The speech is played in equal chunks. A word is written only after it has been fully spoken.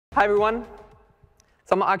Hi, everyone.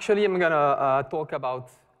 So I'm going to talk about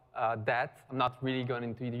that. I'm not really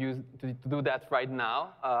going to do that right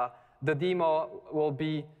now. The demo will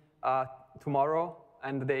be tomorrow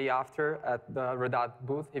and the day after at the Red Hat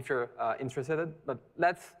booth if you're interested. But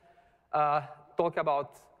let's talk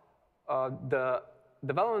about the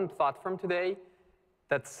development platform today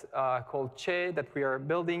that's called Che that we are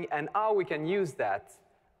building and how we can use that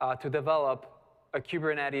to develop a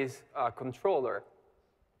Kubernetes controller.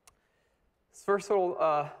 First of all,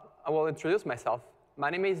 I will introduce myself. My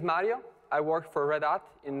name is Mario. I work for Red Hat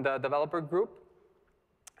in the developer group.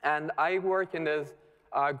 And I work in this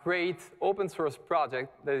great open source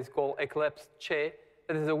project that is called Eclipse Che.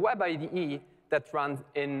 That is a web IDE that runs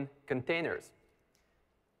in containers.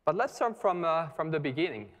 But let's start from the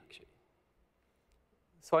beginning, actually.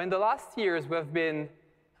 So in the last years, we've been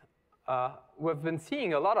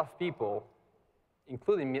seeing a lot of people,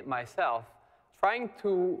 including myself, trying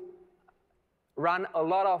to run a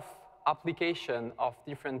lot of application of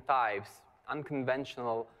different types,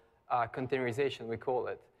 unconventional containerization, we call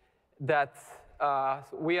it, that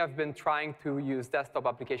we have been trying to use desktop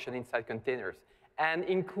application inside containers, and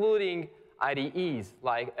including IDEs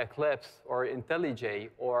like Eclipse or IntelliJ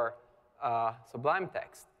or Sublime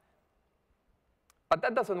Text. But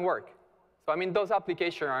that doesn't work. So I mean, those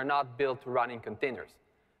applications are not built to run in containers.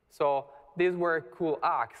 So these were cool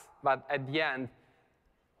hacks, but at the end,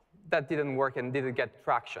 that didn't work and didn't get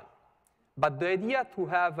traction. But the idea to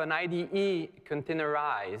have an IDE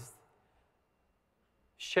containerized,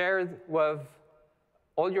 shared with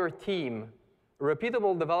all your team, a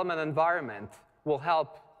repeatable development environment will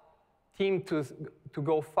help team to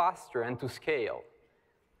go faster and to scale.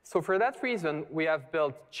 So for that reason, we have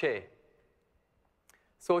built Che.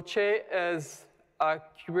 So Che is a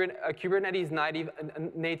Kubernetes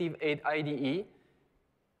native IDE.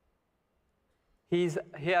 He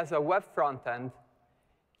has a web front end.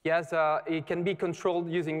 It can be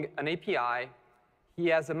controlled using an API. He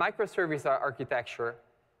has a microservice architecture.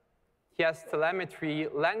 He has telemetry,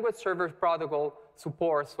 language server protocol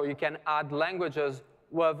support, so you can add languages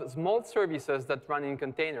with small services that run in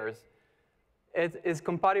containers. It is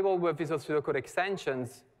compatible with Visual Studio Code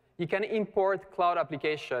extensions. You can import cloud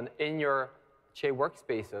application in your Che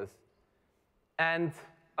workspaces. And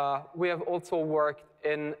we have also worked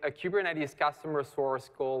in a Kubernetes customer source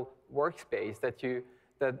called Workspace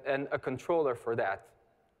and a controller for that,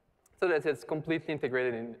 so that it's completely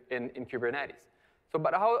integrated in Kubernetes. So,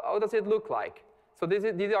 but how does it look like? So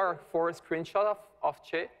these are 4 screenshots of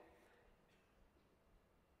Che.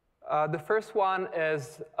 The first one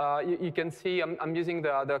is you can see I'm using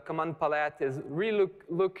the command palette is really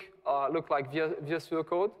look like Visual Studio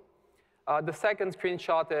Code. The second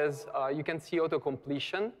screenshot is you can see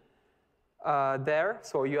auto-completion there.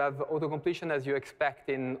 So you have auto-completion as you expect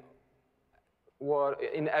in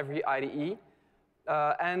every IDE.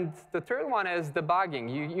 And the third one is debugging.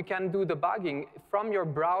 You can do debugging from your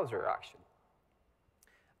browser, actually.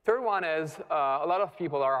 Third one is a lot of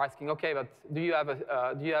people are asking, OK, but do you have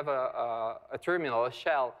a terminal, a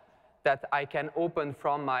shell, that I can open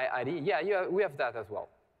from my IDE? Yeah, we have that as well.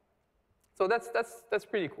 So that's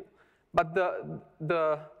pretty cool. But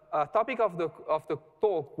the topic of the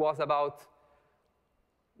talk was about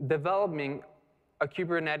developing a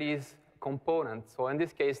Kubernetes component. So in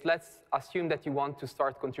this case, let's assume that you want to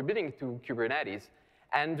start contributing to Kubernetes,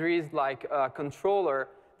 and there is like a controller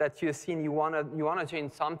that you've seen you want to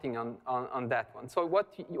change something on that one. So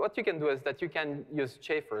what you can do is that you can use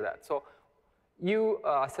Che for that. So you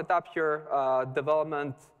set up your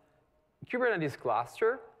development Kubernetes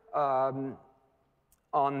cluster on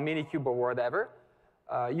Minikube or whatever.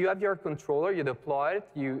 You have your controller, you deploy it,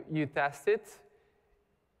 you test it.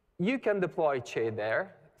 You can deploy Che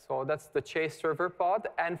there. So that's the Che server pod.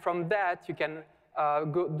 And from that, you can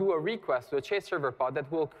do a request to the Che server pod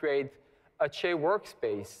that will create a Che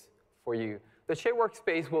workspace for you. The Che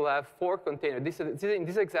workspace will have 4 containers. In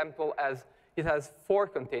this example, it has 4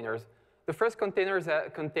 containers. The first container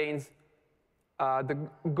contains the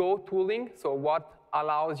Go tooling, so what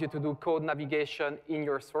allows you to do code navigation in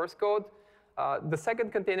your source code. The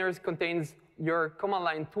second container contains your command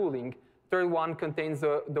line tooling. Third one contains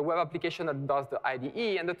the web application that does the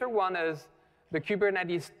IDE. And the third one is the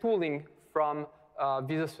Kubernetes tooling from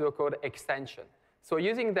Visual Studio Code extension. So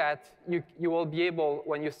using that, you will be able,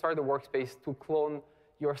 when you start the workspace, to clone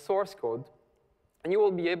your source code. And you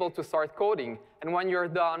will be able to start coding. And when you're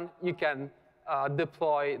done, you can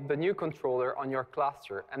deploy the new controller on your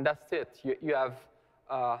cluster. And that's it. You have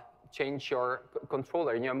changed your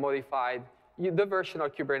controller, and you have modified the version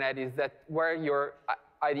of Kubernetes where your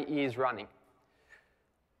IDE is running.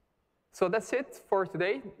 So that's it for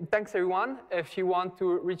today. Thanks, everyone. If you want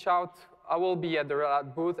to reach out, I will be at the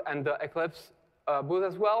rollout booth and the Eclipse booth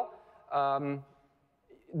as well.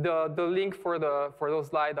 The link for those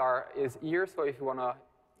slides is here, so if you want to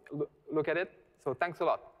look at it. So thanks a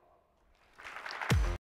lot.